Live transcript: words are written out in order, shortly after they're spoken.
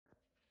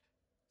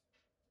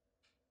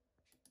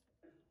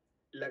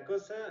la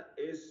cosa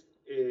es,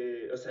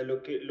 o sea,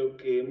 lo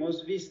que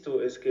hemos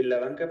visto es que la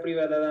banca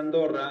privada de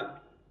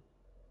Andorra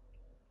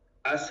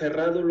ha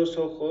cerrado los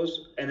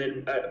ojos,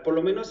 por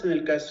lo menos en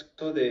el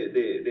caso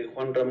de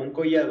Juan Ramón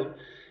Collado,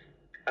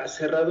 ha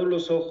cerrado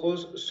los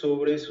ojos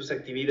sobre sus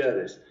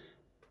actividades.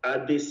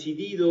 Ha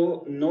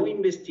decidido no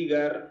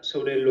investigar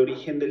sobre el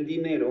origen del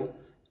dinero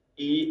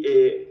y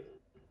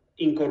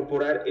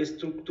incorporar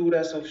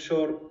estructuras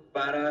offshore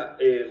para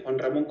Juan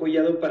Ramón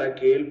Collado para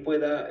que él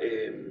pueda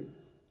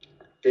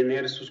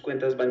tener sus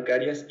cuentas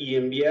bancarias y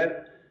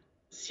enviar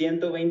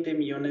 120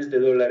 millones de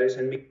dólares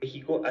en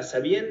México a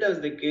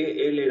sabiendas de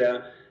que él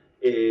era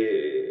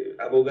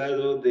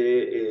abogado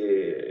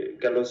de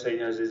Carlos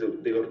Salinas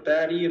de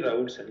Gortari,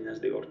 Raúl Salinas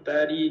de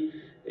Gortari,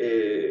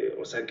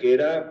 o sea que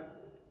era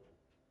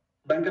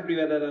banca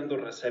privada de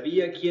Andorra,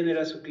 sabía quién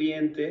era su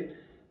cliente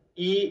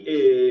y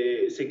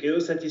se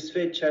quedó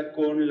satisfecha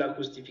con la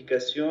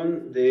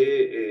justificación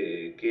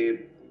de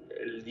que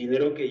el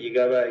dinero que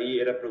llegaba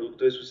ahí era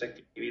producto de sus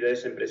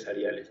actividades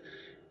empresariales.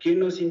 ¿Qué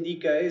nos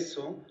indica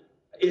eso?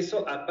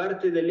 Eso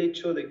aparte del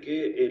hecho de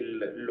que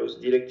los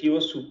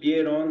directivos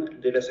supieron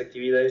de las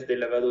actividades de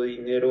lavado de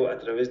dinero a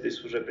través de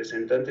sus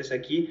representantes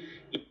aquí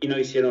y no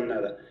hicieron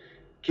nada.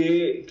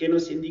 ¿Qué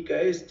nos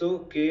indica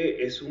esto?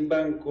 Que es un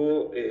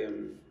banco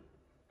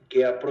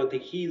que ha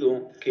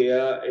protegido, que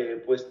ha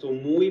puesto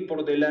muy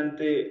por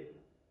delante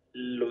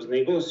los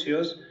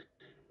negocios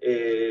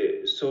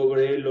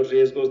sobre los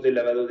riesgos de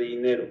lavado de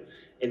dinero.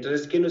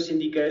 Entonces, ¿qué nos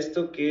indica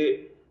esto?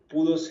 Que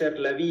pudo ser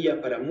la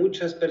vía para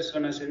muchas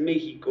personas en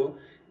México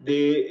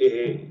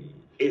de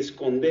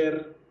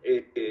esconder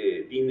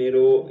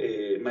dinero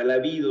mal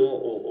habido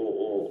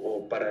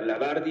o para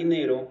lavar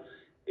dinero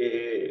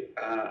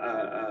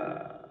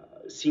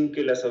sin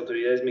que las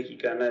autoridades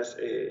mexicanas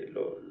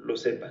lo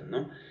sepan,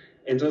 ¿no?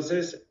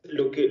 Entonces,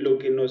 lo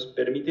que nos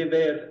permite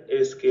ver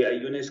es que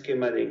hay un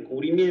esquema de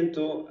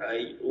encubrimiento,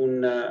 hay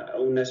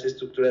unas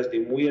estructuras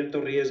de muy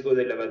alto riesgo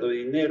de lavado de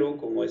dinero,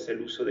 como es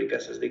el uso de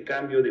casas de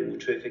cambio, de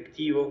mucho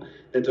efectivo.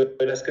 Dentro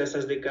de las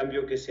casas de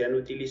cambio que se han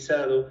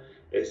utilizado,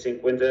 se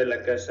encuentra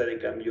la casa de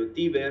cambio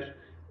Tíber,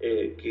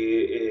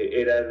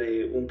 que era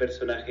de un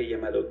personaje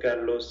llamado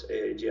Carlos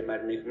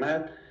Yemal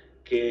Nehmat,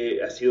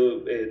 que ha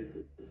sido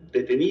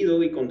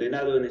detenido y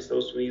condenado en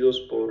Estados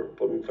Unidos por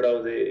un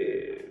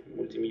fraude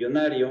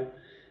multimillonario.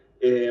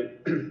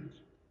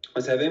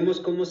 O sea, vemos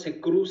cómo se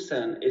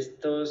cruzan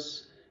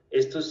estos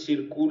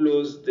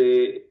círculos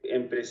de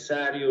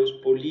empresarios,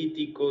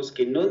 políticos,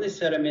 que no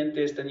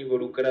necesariamente están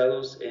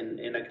involucrados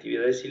en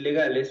actividades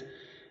ilegales,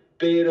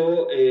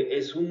 pero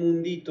es un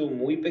mundito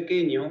muy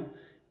pequeño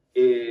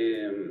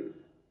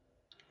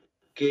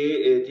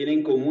que tiene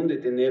en común de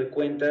tener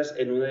cuentas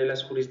en una de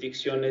las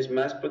jurisdicciones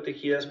más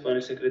protegidas por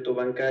el secreto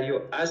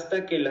bancario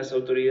hasta que las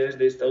autoridades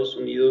de Estados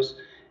Unidos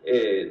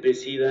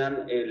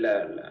decidan,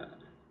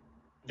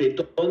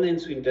 detonen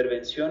su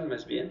intervención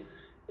más bien,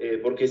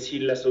 porque si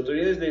las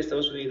autoridades de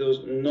Estados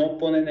Unidos no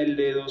ponen el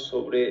dedo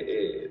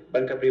sobre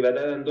banca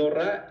privada de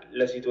Andorra,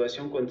 la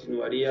situación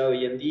continuaría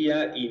hoy en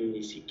día y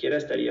ni siquiera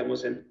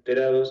estaríamos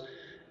enterados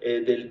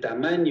del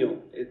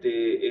tamaño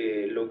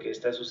de lo que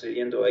está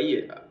sucediendo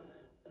ahí.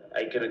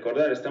 Hay que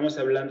recordar, estamos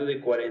hablando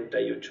de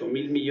 48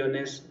 mil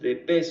millones de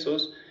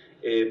pesos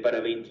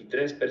para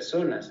 23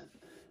 personas,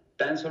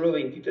 tan solo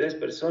 23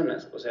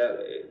 personas, o sea,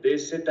 de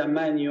ese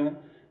tamaño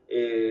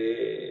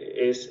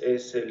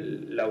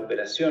la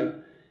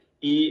operación.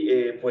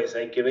 Y pues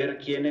hay que ver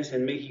quiénes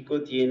en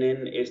México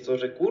tienen estos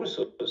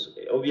recursos.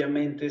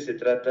 Obviamente se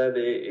trata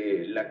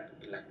de la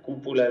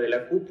cúpula de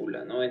la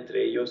cúpula, ¿no?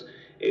 Entre ellos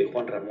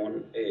Juan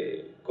Ramón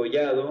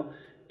Collado,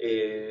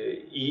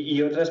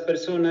 y otras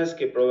personas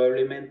que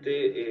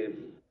probablemente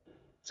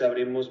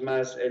sabremos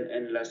más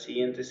en las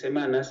siguientes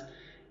semanas,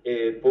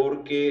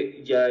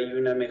 porque ya hay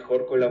una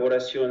mejor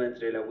colaboración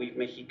entre la UIF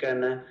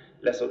mexicana,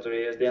 las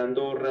autoridades de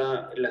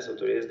Andorra, las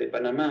autoridades de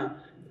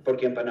Panamá,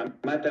 porque en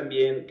Panamá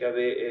también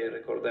cabe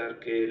recordar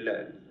que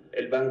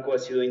el banco ha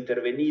sido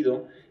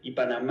intervenido y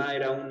Panamá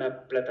era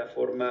una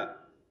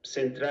plataforma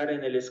central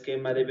en el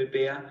esquema de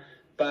BPA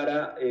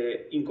para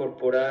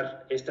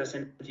incorporar estas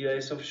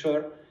entidades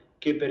offshore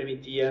que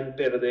permitían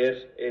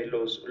perder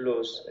los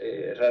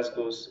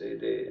rasgos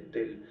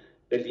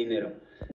del dinero.